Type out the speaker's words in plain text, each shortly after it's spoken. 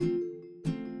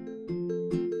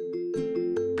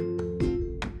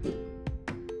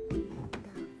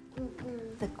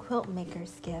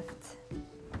Quiltmaker's Gift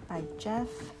by Jeff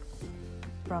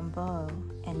Brombeau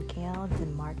and Gail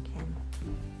DeMarkin.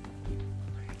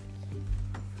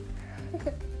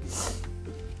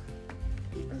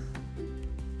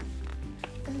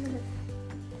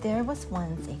 There was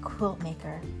once a quilt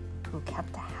maker who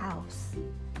kept a house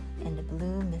in the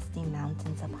blue misty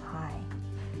mountains up high.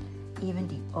 Even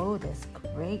the oldest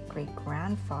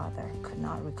great-great-grandfather could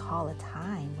not recall a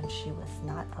time when she was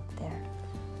not up there,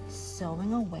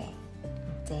 sewing away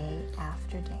day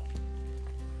after day.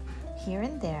 Here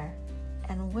and there,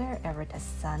 and wherever the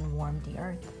sun warmed the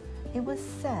earth, it was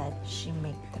said she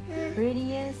made the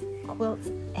prettiest quilts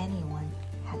anyone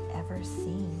had ever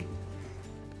seen.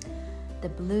 The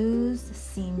blues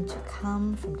seemed to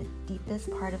come from the deepest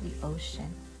part of the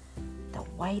ocean, the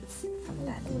whites from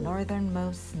the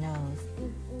northernmost snows,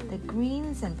 the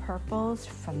greens and purples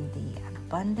from the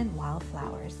abundant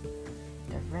wildflowers,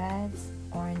 the reds,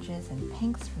 oranges, and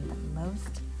pinks from the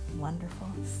most wonderful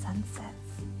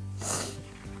sunsets.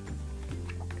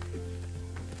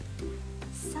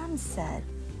 Some said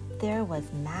there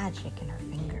was magic in her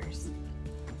fingers.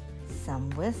 Some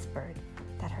whispered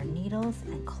that her needles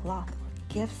and cloth were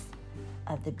gifts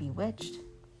of the bewitched.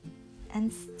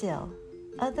 And still,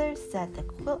 others said the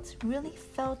quilts really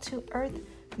fell to earth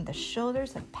from the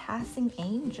shoulders of passing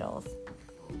angels.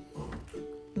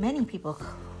 Many people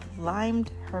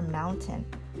climbed her mountain,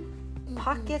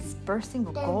 pockets bursting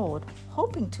with gold,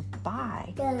 hoping to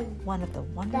buy one of the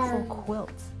wonderful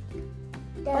quilts.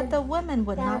 But the women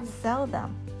would not sell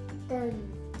them.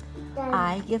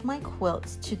 "I give my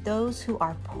quilts to those who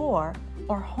are poor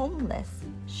or homeless,"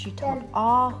 she told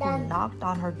all who knocked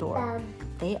on her door.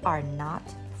 "They are not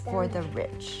for the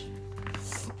rich."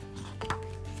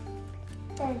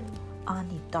 On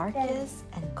the darkest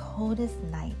and coldest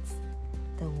nights,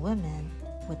 the woman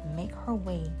would make her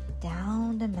way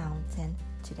down the mountain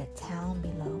to the town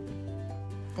below.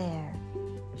 There,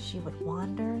 she would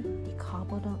wander the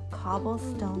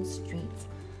cobblestone streets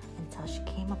until she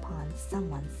came upon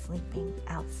someone sleeping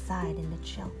outside in the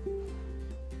chill.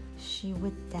 She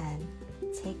would then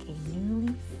take a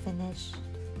newly finished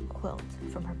quilt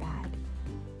from her bag,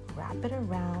 wrap it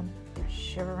around their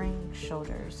shivering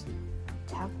shoulders,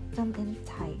 tuck them in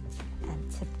tight,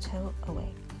 and tiptoe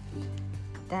away.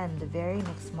 Then the very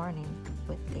next morning,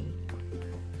 with a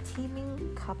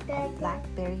steaming cup of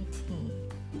blackberry tea,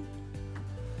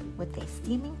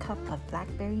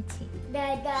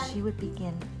 she would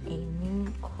begin a new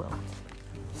quilt.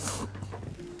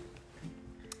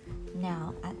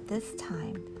 Now, at this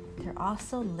time, there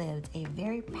also lived a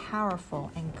very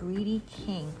powerful and greedy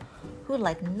king who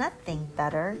liked nothing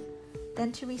better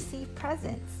than to receive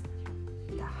presents.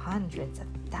 The hundreds of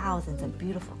thousands of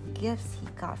beautiful gifts he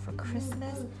got for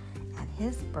Christmas and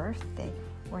his birthday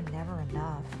were never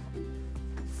enough.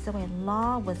 So a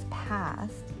law was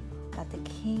passed that the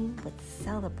king would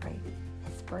celebrate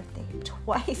his birthday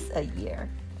twice a year.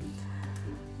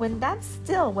 When that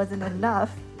still wasn't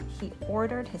enough, he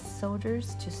ordered his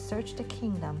soldiers to search the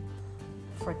kingdom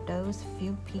for those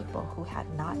few people who had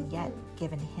not yet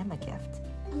given him a gift.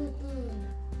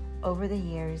 Over the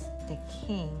years, the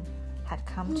king had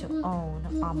come to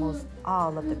own almost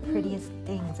all of the prettiest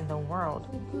things in the world.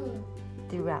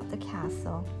 Throughout the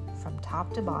castle, from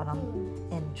top to bottom,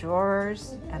 in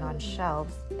drawers and on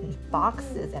shelves, in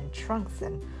boxes and trunks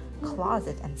and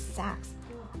closets and sacks,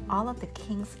 all of the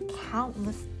king's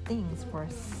countless things were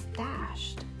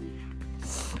stashed.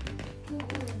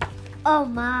 Oh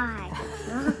my!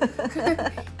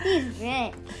 He's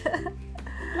rich.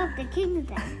 Look, the king's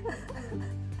there.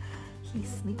 He's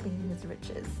sleeping in his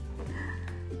riches.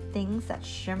 Things that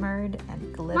shimmered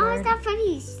and glittered. Mom, is that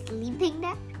funny? He's sleeping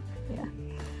there? Yeah.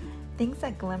 Things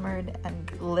that glimmered and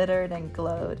glittered and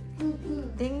glowed.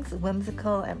 Things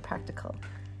whimsical and practical.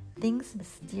 Things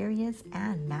mysterious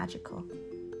and magical.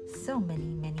 So many,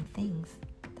 many things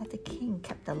that the king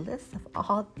kept a list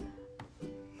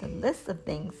of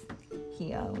things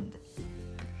he owned.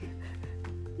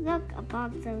 Look, a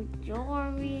box of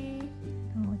jewelry.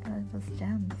 Oh my God, those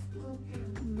gems.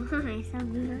 My, so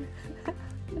good.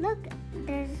 Look,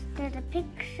 there's a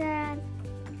picture.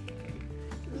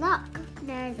 Look,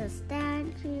 there's a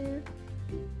statue.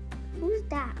 Who's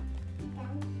that?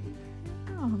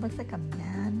 Oh, it looks like a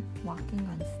man walking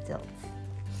on stilts.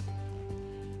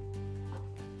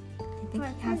 I think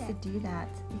he has to do that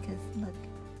because look,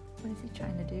 what is he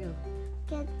trying to do?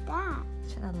 Get that.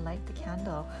 He's trying to light the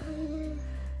candle.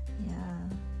 Yeah.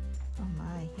 Oh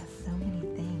my, he has so many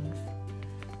things.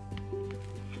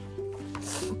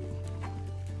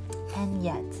 And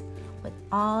yet, with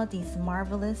all these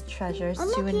marvelous treasures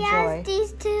to enjoy, he has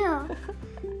these too.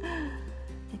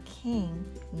 the king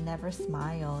never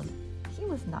smiled. He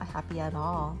was not happy at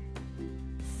all.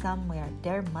 Somewhere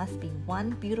there must be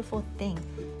one beautiful thing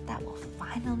that will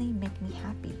finally make me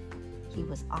happy, he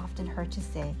was often heard to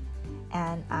say,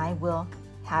 and I will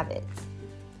have it.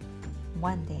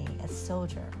 One day, a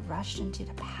soldier rushed into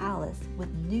the palace with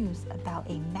news about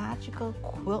a magical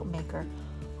quilt maker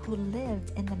who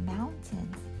lived in the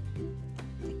mountains.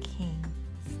 The king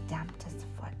stamped his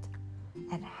foot.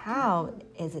 And how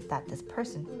is it that this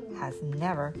person has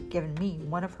never given me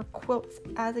one of her quilts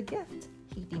as a gift?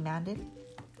 He demanded.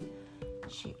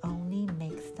 She only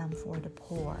makes them for the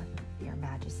poor, Your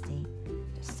Majesty,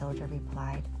 the soldier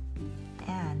replied,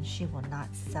 and she will not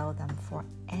sell them for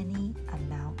any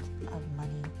amount of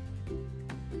money.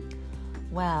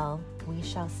 Well, we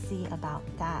shall see about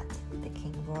that, the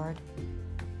king roared.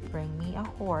 Bring me a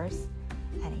horse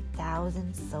and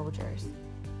 1,000 soldiers.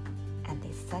 And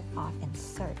they set off in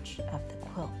search of the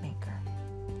quilt maker.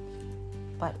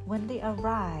 But when they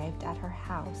arrived at her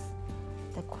house,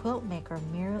 the quilt maker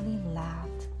merely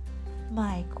laughed.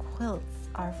 My quilts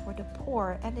are for the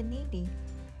poor and the needy,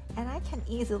 and I can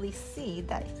easily see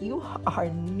that you are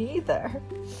neither.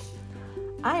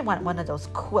 I want one of those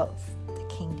quilts, the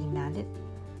king demanded.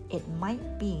 It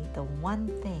might be the one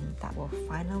thing that will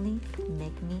finally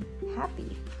make me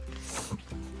happy.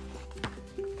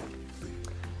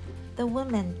 The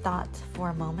woman thought for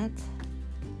a moment.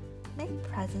 Make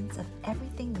presents of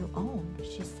everything you own,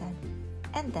 she said,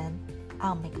 and then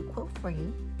I'll make a quilt for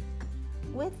you.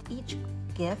 With each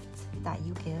gift that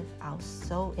you give, I'll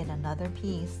sew in another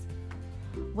piece.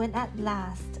 When at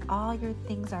last all your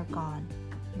things are gone,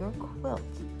 your quilt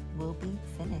will be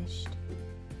finished.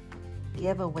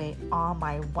 Give away all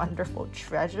my wonderful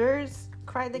treasures,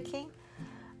 cried the king.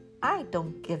 I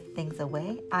don't give things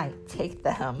away, I take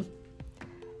them.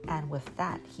 And with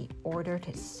that, he ordered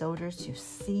his soldiers to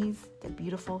seize the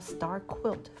beautiful star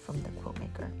quilt from the quilt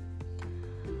maker.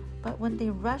 But when they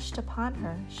rushed upon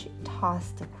her, she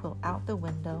tossed the quilt out the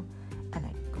window, and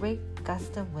a great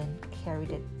gust of wind carried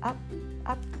it up,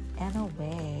 up, and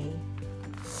away.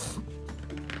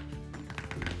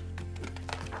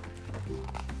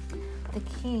 The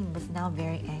king was now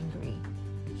very angry.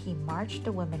 He marched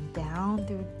the women down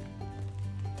through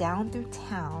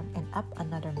town and up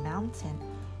another mountain,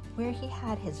 where he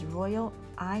had his royal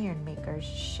iron makers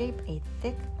shape a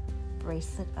thick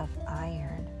bracelet of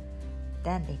iron.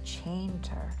 Then they chained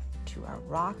her to a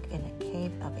rock in a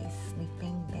cave of a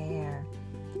sleeping bear.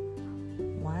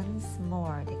 Once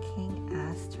more the king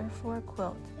asked her for a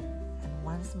quilt, and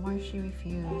once more she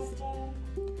refused.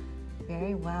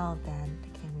 Very well then, the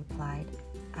king replied,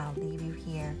 I'll leave you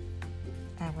here.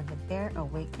 And when the bear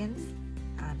awakens,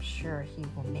 I'm sure he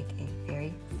will make a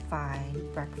very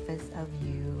fine breakfast of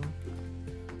you.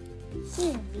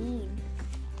 He's mean.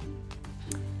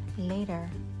 Later,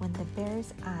 when the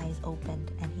bear's eyes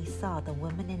opened and he saw the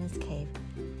woman in his cave,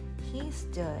 he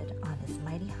stood on his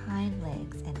mighty hind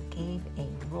legs and gave a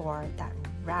roar that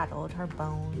rattled her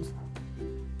bones.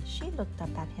 She looked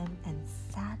up at him and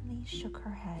sadly shook her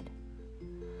head.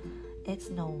 It's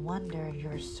no wonder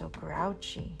you're so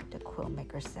grouchy, the quilt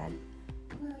maker said.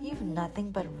 You've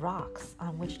nothing but rocks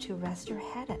on which to rest your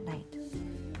head at night.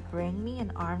 Bring me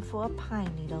an armful of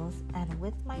pine needles, and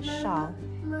with my shawl,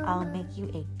 I'll make you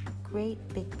a great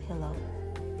big pillow.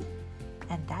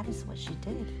 And that is what she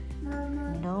did.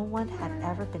 No one had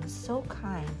ever been so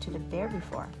kind to the bear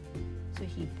before. So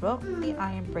he broke the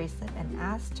iron bracelet and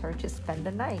asked her to spend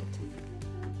the night.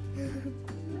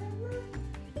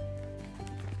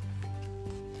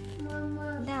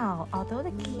 Now, although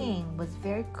the king was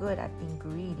very good at being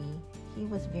greedy, he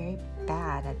was very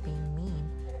bad at being mean.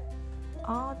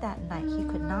 All that night he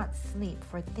could not sleep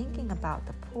for thinking about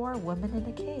the poor woman in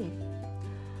the cave.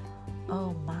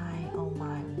 Oh my,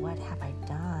 what have I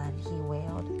done? He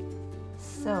wailed.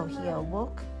 So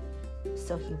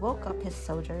he woke up his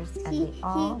soldiers, and they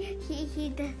all...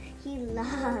 He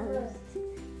loves.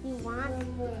 He wants.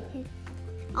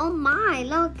 Oh my,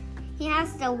 look. He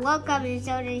has to woke up his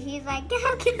soldiers. He's like, get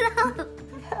up.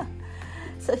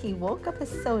 So he woke up his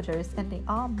soldiers, and they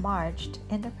all marched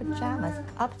in their pajamas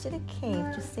up to the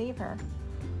cave to save her.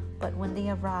 But when they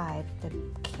arrived, the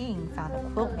king found a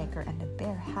quilt maker and the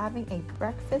bear having a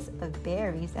breakfast of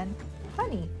berries and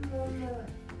honey.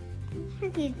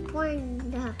 He's pouring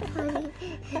the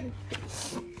honey.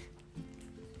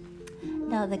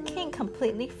 Now the king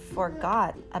completely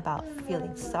forgot about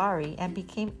feeling sorry and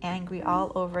became angry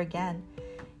all over again.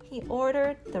 He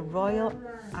ordered the royal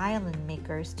island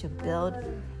makers to build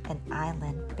an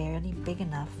island barely big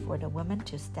enough for the woman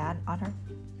to stand on her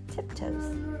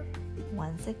tiptoes.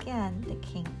 Once again, the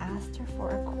king asked her for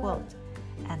a quilt,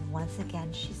 And once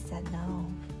again she said no.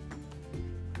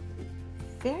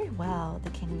 "Very well," the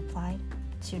king replied.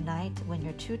 "Tonight, when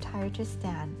you're too tired to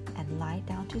stand and lie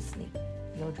down to sleep,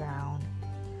 you'll drown."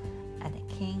 And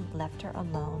the king left her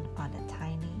alone on a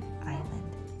tiny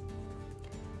island.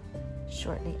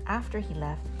 Shortly after he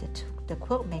left, the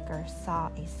quilt maker saw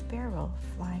a sparrow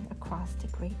flying across the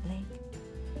great lake.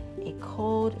 A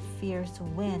cold, fierce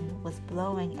wind was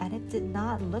blowing, and it did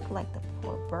not look like the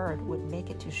poor bird would make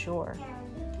it to shore.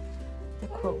 The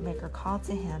quilt maker called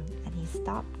to him, and he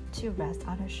stopped to rest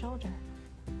on her shoulder.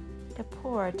 The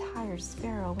poor, tired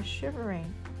sparrow was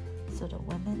shivering, so the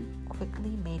woman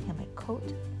quickly made him a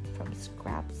coat from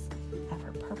scraps of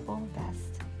her purple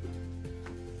vest.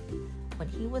 When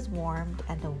he was warmed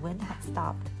and the wind had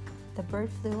stopped, the bird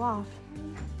flew off.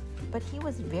 But he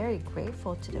was very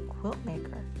grateful to the quilt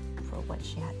maker for what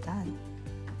she had done.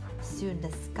 Soon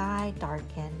the sky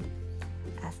darkened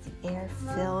as the air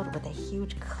filled with a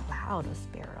huge cloud of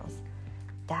sparrows.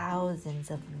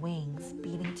 Thousands of wings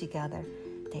beating together,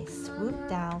 they swooped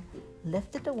down,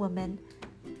 lifted the woman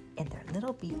in their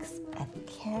little beaks, and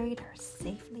carried her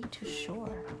safely to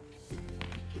shore.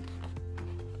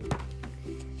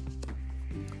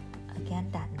 Again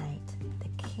that night, the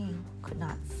king could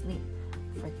not sleep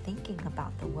for thinking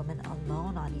about the woman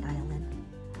alone on the island.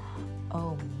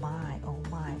 Oh my,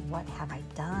 what have I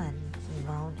done?" he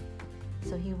moaned.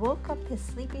 So he woke up his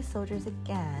sleepy soldiers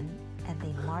again, and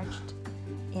they marched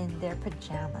in their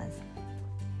pajamas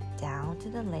down to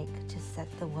the lake to set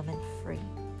the woman free.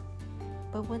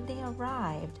 But when they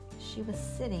arrived, she was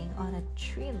sitting on a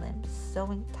tree limb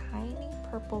sewing tiny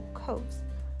purple coats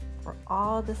for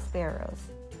all the sparrows.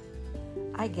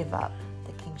 "I give up,"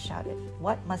 the king shouted.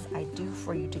 "What must I do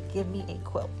for you to give me a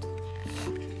quilt?"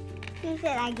 He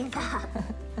said, "I give up."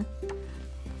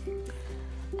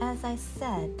 "As I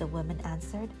said," the woman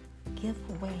answered, "give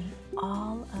away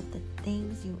all of the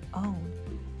things you own,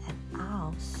 and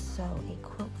I'll sew a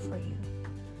quilt for you.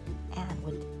 And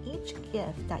with each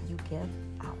gift that you give,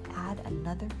 I'll add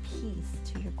another piece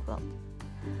to your quilt."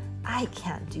 "I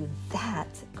can't do that,"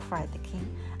 cried the king.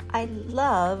 "I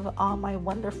love all my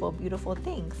wonderful, beautiful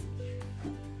things."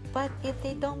 "But if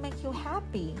they don't make you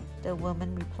happy," the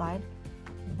woman replied,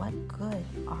 "what good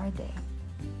are they?"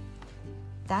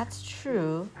 "That's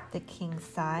true," the king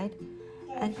sighed,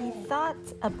 and he thought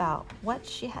about what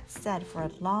she had said for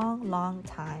a long, long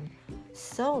time,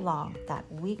 so long that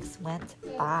weeks went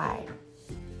by.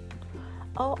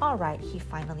 "Oh, all right," he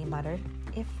finally muttered.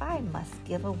 "If I must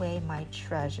give away my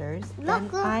treasures, then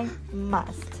I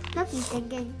must." Look, he's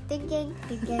thinking.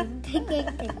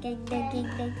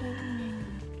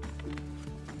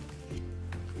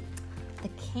 The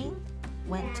king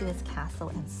went to his castle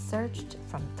and searched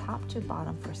from top to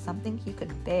bottom for something he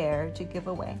could bear to give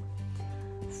away.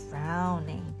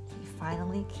 Frowning, he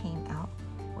finally came out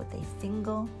with a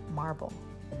single marble.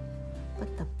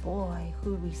 But the boy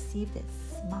who received it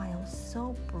smiled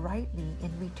so brightly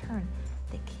in return,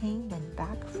 the king went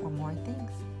back for more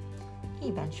things.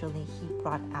 Eventually, he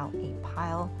brought out a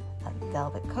pile of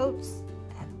velvet coats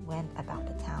and went about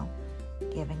the town,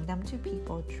 giving them to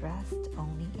people dressed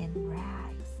only in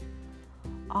rags.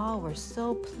 All were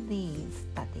so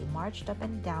pleased that they marched up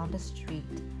and down the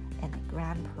street in a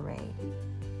grand parade.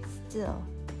 Still,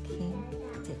 the king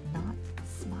did not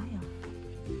smile.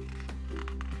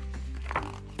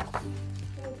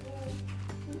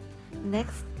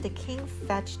 Next, the king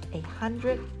fetched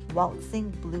 100 waltzing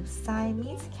blue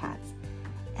Siamese cats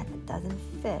and a dozen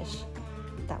fish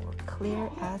that were clear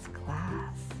as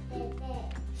glass.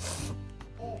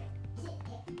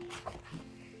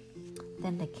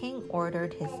 Then the king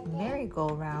ordered his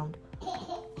merry-go-round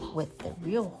with the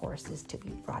real horses to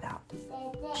be brought out.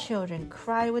 Children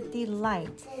cried with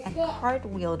delight and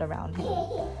cartwheeled around him.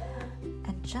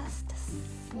 And just the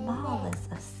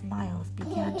smallest of smiles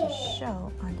began to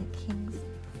show on the king's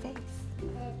face.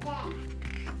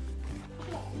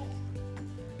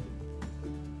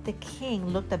 The king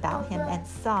looked about him and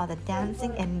saw the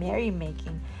dancing and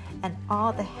merrymaking and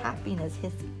all the happiness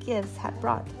his gifts had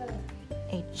brought.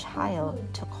 A child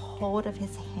took hold of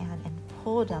his hand and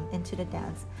pulled him into the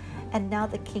dance, and now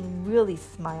the king really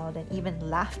smiled and even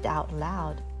laughed out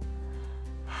loud.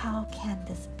 "How can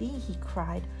this be?" he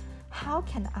cried. "How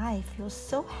can I feel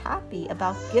so happy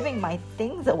about giving my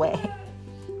things away?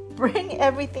 Bring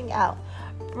everything out.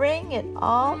 Bring it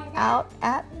all out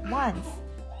at once."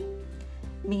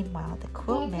 Meanwhile, the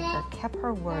quilt maker kept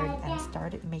her word and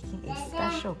started making a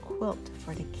special quilt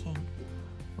for the king.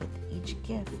 With each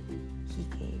gift he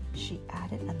gave, she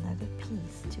added another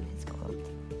piece to his quilt.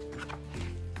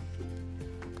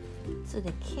 So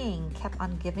the king kept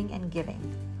on giving and giving.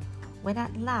 When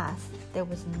at last there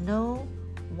was no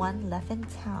one left in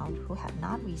town who had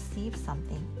not received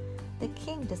something, the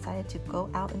king decided to go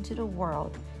out into the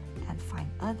world and find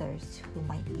others who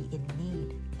might be in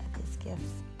need of his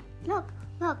gifts. Look,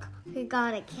 he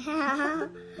got a cow.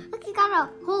 Look, he got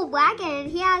a whole wagon.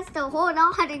 He has to hold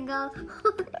on and go.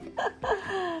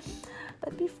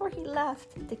 But before he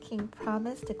left, the king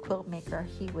promised the quilt maker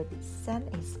he would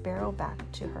send a sparrow back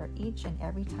to her each and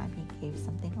every time he gave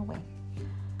something away.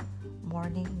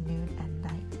 Morning, noon, and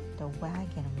night, the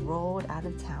wagon rolled out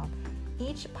of town,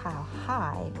 each pile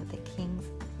high with the king's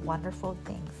wonderful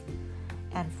things.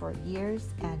 And for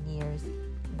years and years,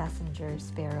 messenger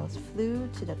sparrows flew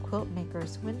to the quilt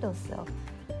maker's windowsill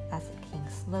as the king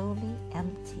slowly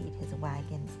emptied his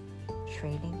wagons,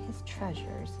 trading his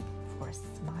treasures for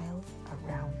smiles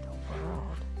around the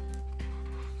world.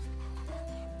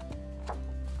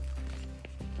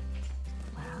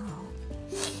 Wow.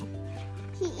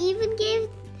 He even gave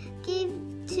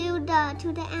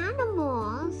to the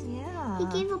animals. Yeah. He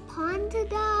gave a pond to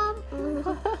them.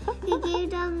 He gave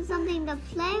them something to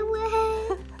play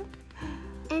with.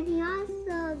 And he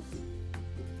also,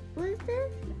 what's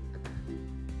this?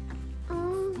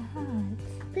 Oh,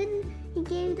 then he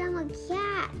gave them a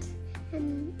cat.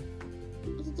 And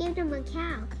he gave them a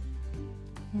cow.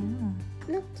 Yeah.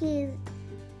 Look, he's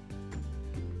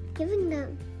giving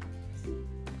them.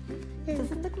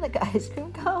 Does it look like an ice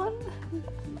cream cone?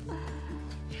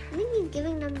 I think he's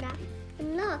giving them that.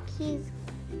 And look,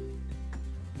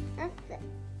 that's it.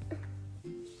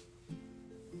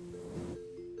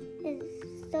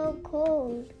 It's so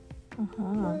cold.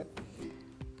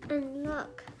 And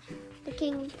look, the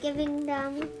king's giving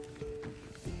them.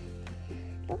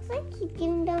 Looks like he's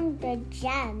giving them the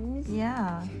gems.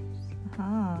 Yeah.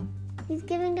 He's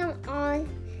giving them all.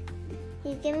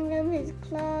 He's giving them his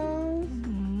clothes.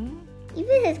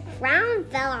 Even his crown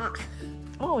fell off.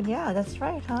 Oh, yeah, that's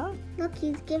right, huh? Look,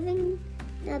 he's giving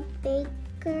the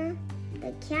baker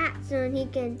the cat so he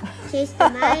can chase the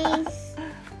mice.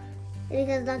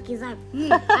 Because look, he's like,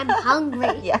 I'm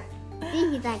hungry. Yeah.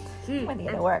 See, he's like, When you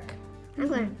to work.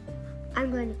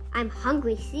 I'm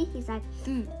hungry. See, he's like,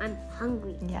 I'm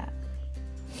hungry. Yeah.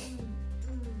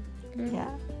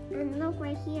 Yeah. And look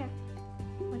right here.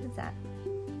 What is that?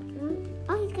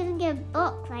 Oh, he's gonna give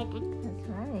books, I think. That's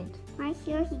right. Right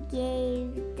here, he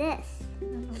gave this. I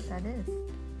don't know what that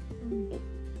is.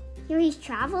 Here he's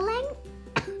traveling.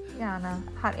 Yeah, on a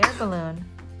hot air balloon.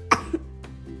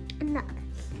 And look,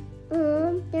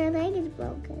 their leg is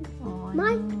broken. Oh,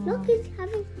 Look, he's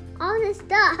having all this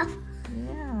stuff.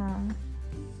 Yeah.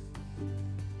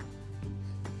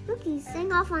 Look, he's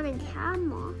sitting off on a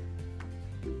camel.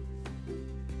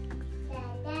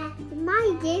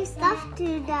 He gave stuff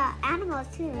to the animals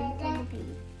too.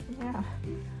 Yeah.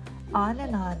 On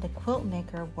and on, the quilt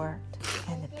maker worked,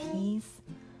 and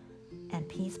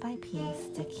piece by piece,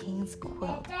 the king's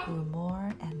quilt grew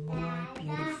more and more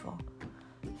beautiful.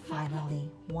 Finally,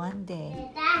 one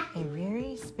day, a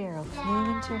weary sparrow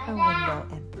flew into her window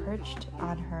and perched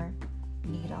on her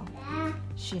needle.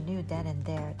 She knew then and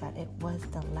there that it was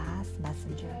the last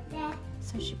messenger,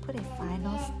 so she put a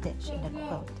final stitch in the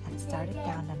quilt and started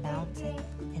down the mountain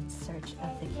in search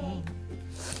of the king.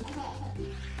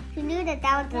 She knew that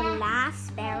was the last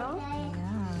sparrow? Yeah.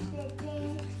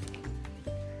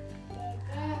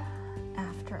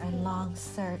 After a long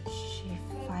search, she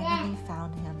finally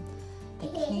found him. The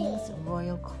king's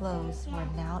royal clothes were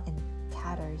now in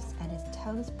tatters and his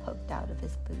toes poked out of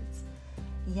his boots.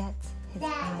 Yet his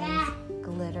eyes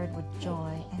glittered with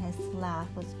joy and his laugh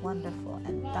was wonderful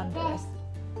and thunderous.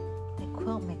 The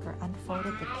quilt maker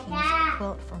unfolded the king's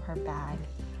quilt from her bag.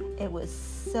 It was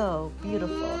so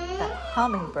beautiful that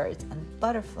hummingbirds and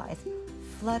butterflies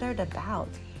fluttered about.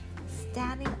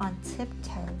 Standing on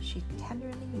tiptoe, she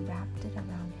tenderly wrapped it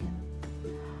around him.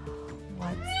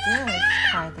 "What's this?"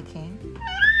 cried the king.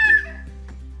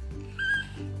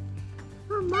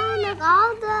 Oh, Mom, look,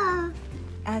 all the...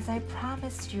 "As I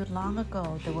promised you long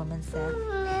ago," the woman said,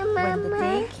 "when the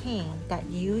day came that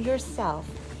you yourself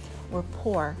were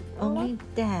poor, only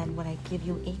then would I give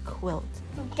you a quilt."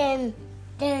 Then.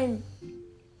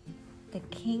 The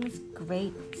king's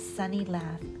great sunny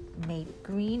laugh made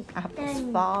green apples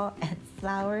fall and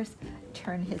flowers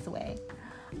turn his way.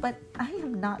 "But I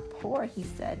am not poor," he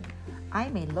said. "I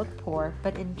may look poor,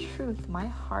 but in truth my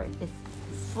heart is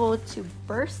full to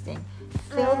bursting,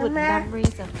 filled with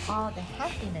memories of all the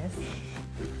happiness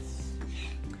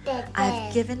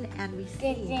I've given and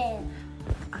received.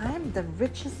 I'm the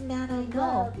richest man I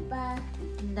know."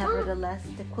 "Nevertheless,"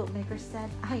 the quilt maker said,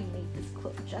 "I made this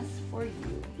quilt just for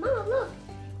you." Mom, look.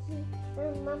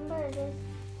 Remember this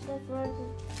was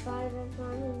by this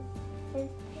one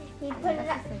He put That's it.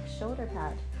 just like shoulder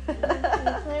pad. He put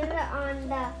it on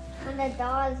the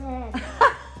doll's head.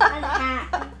 On the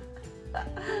hat.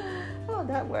 Oh,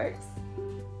 that works.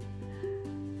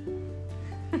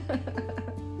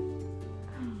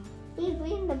 He's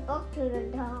reading the book to the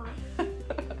doll.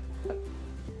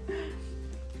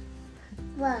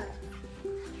 Look.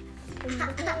 Wow, look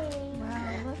at that.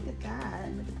 Look at the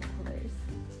colors.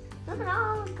 Look at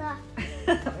all the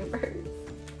My birds.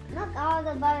 look all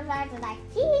the butterflies are like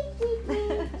chee chee chee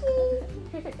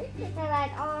chee. They're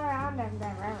like all around them.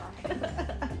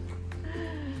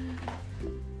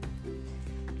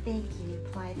 Thank you,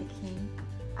 replied the king.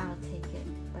 I'll take it,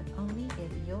 but only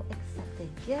if you'll accept a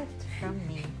gift from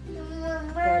me.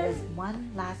 There is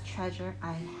one last treasure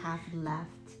I have left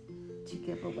to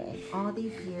give away. All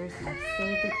these years I've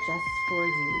saved it just for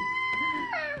you.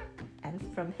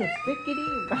 And from his rickety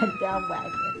rundown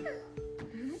wagon.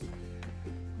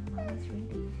 Mama's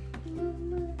reading.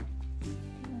 Remember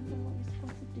what we're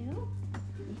supposed to do?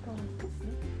 We go like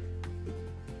this.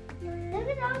 Look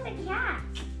at all the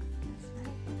cats.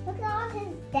 Look at all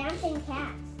his dancing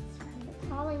cats. They're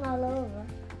crawling all over.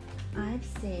 I've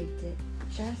saved it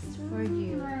just for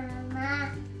you.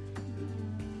 Mama.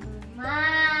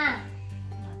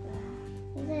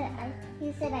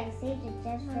 He said I saved it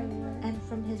just for you. And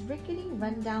from his rickety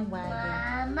rundown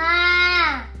wagon.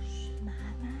 Mama. Shh,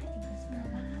 Mama, you whisper,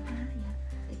 Mama. Yeah.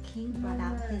 The king brought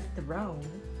out his throne.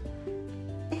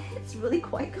 It's really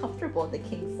quite comfortable, the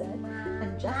king said.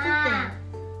 And just to think,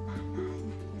 Mama,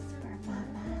 you whisper,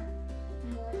 Mama.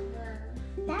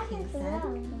 That's king his said.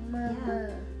 throne.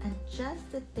 Yeah. And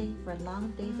just to think for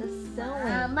long days of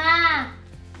sewing. Mama.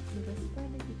 You whisper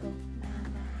and then you go,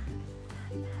 Mama.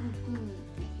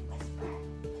 Whisper,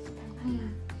 Mama.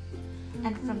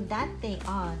 And from that day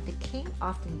on, the king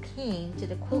often came to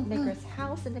the quilt maker's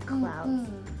house in the clouds.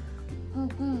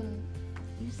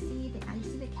 You see the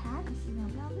cat? You see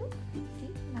Mama? Look. See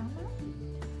Mama?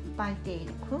 By day,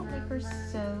 the quilt maker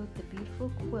sewed the beautiful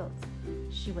quilts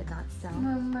she would not sell.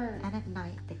 And at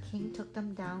night, the king took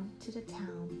them down to the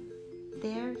town.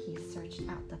 There he searched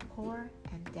out the poor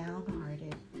and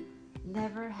downhearted,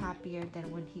 never happier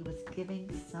than when he was giving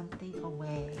something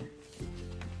away.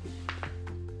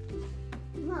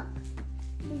 Look.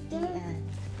 The end.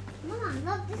 Mom,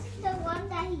 look, this is the one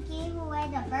that he gave away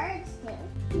the birds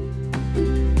to.